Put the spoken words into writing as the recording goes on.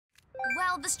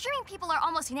Well, the streaming people are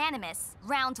almost unanimous.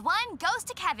 Round 1 goes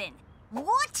to Kevin.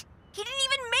 What? He didn't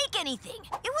even make anything.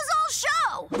 It was all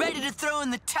show. Ready to throw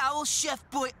in the towel, Chef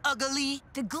Boy Ugly?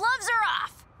 The gloves are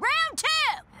off. Round 2.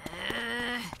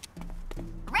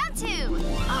 Round 2.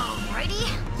 Alrighty,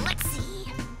 let's see.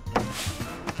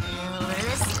 What is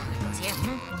this? Goes here.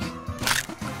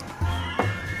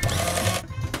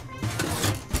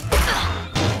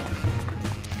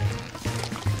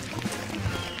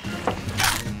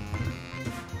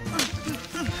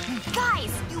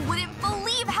 Guys, you wouldn't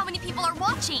believe how many people are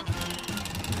watching.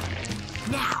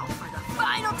 Now for the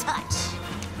final touch.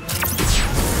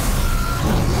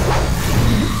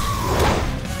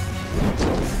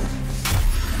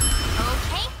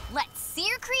 Okay, let's see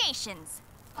your creations.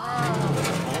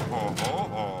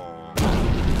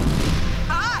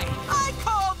 Hi! I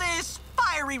call this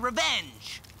fiery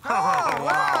revenge. Oh,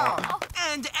 wow!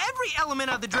 And every element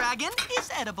of the dragon is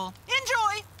edible.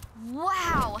 Enjoy!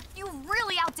 Wow, you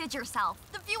really outdid yourself.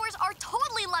 The viewers are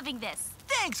totally loving this.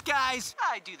 Thanks, guys.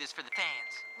 I do this for the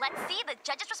fans. Let's see the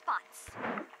judges' response. 3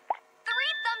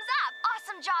 thumbs up.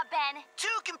 Awesome job, Ben. 2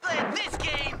 can play this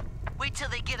game. Wait till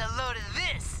they get a load of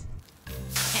this.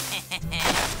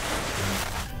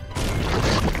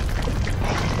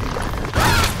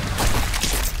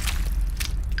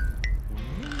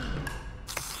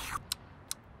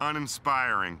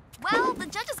 Uninspiring. Well, the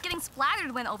judges getting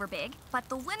splattered went over big, but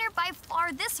the winner by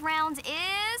far this round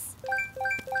is...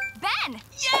 Ben!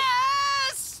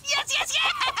 Yes! Yes, yes,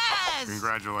 yes!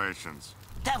 Congratulations.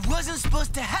 That wasn't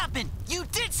supposed to happen. You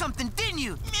did something, didn't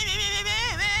you?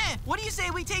 What do you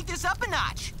say we take this up a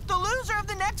notch? The loser of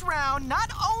the next round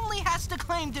not only has to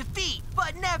claim defeat,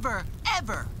 but never,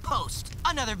 ever post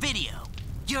another video.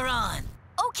 You're on.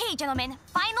 Okay, gentlemen,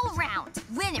 final round.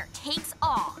 Winner takes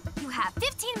all. You have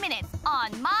 15 minutes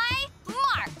on my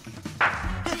mark.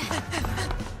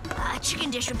 Chicken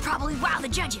dish would probably wow the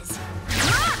judges.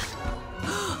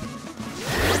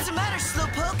 What's the matter,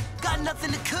 Slowpoke? Got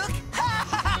nothing to cook?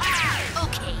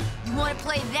 Okay, you want to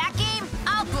play that game?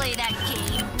 I'll play that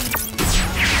game.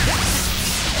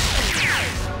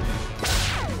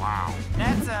 Wow.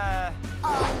 That's, A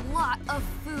lot of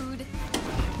food.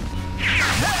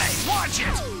 Hey, watch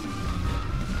it!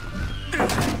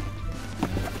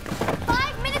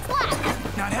 5 minutes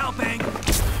left. Not helping.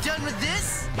 done with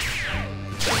this?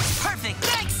 Perfect,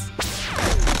 thanks!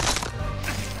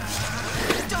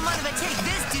 Don't mind if I take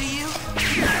this, do you?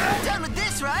 Done with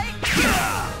this, right?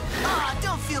 Aw,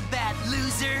 don't feel bad,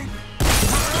 loser.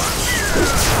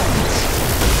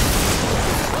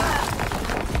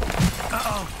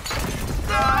 Uh-oh.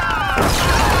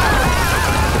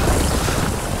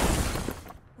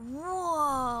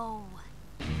 Whoa.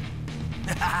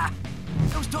 That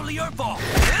was totally your fault.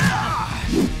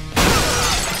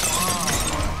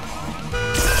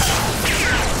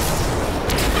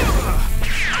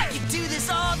 I could do this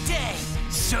all day.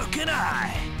 So can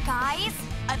I. Guys,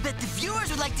 I bet the viewers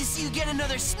would like to see you get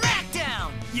another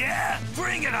smackdown. Yeah,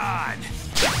 bring it on!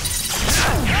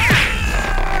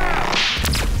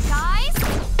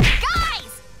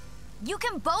 guys, you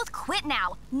can both quit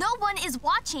now. No one is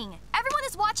watching. Everyone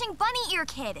is watching Bunny Ear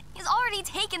Kid. He's already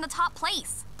taken the top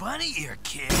place. Bunny Ear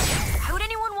Kid. How would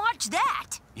anyone watch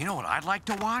that? You know what I'd like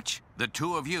to watch? The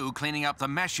two of you cleaning up the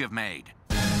mess you've made.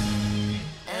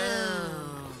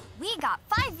 We got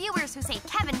 5 viewers who say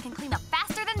Kevin can clean up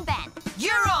faster than Ben.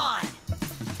 You're on.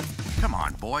 Come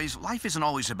on, boys. Life isn't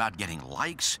always about getting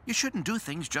likes. You shouldn't do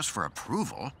things just for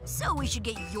approval. So we should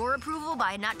get your approval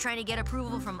by not trying to get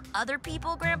approval from other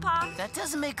people, Grandpa? That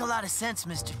doesn't make a lot of sense,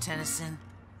 Mr. Tennyson.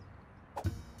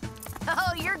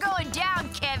 Oh, you're going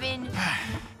down, Kevin.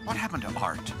 What happened to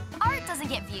art? Art doesn't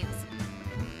get views.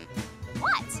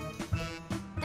 What?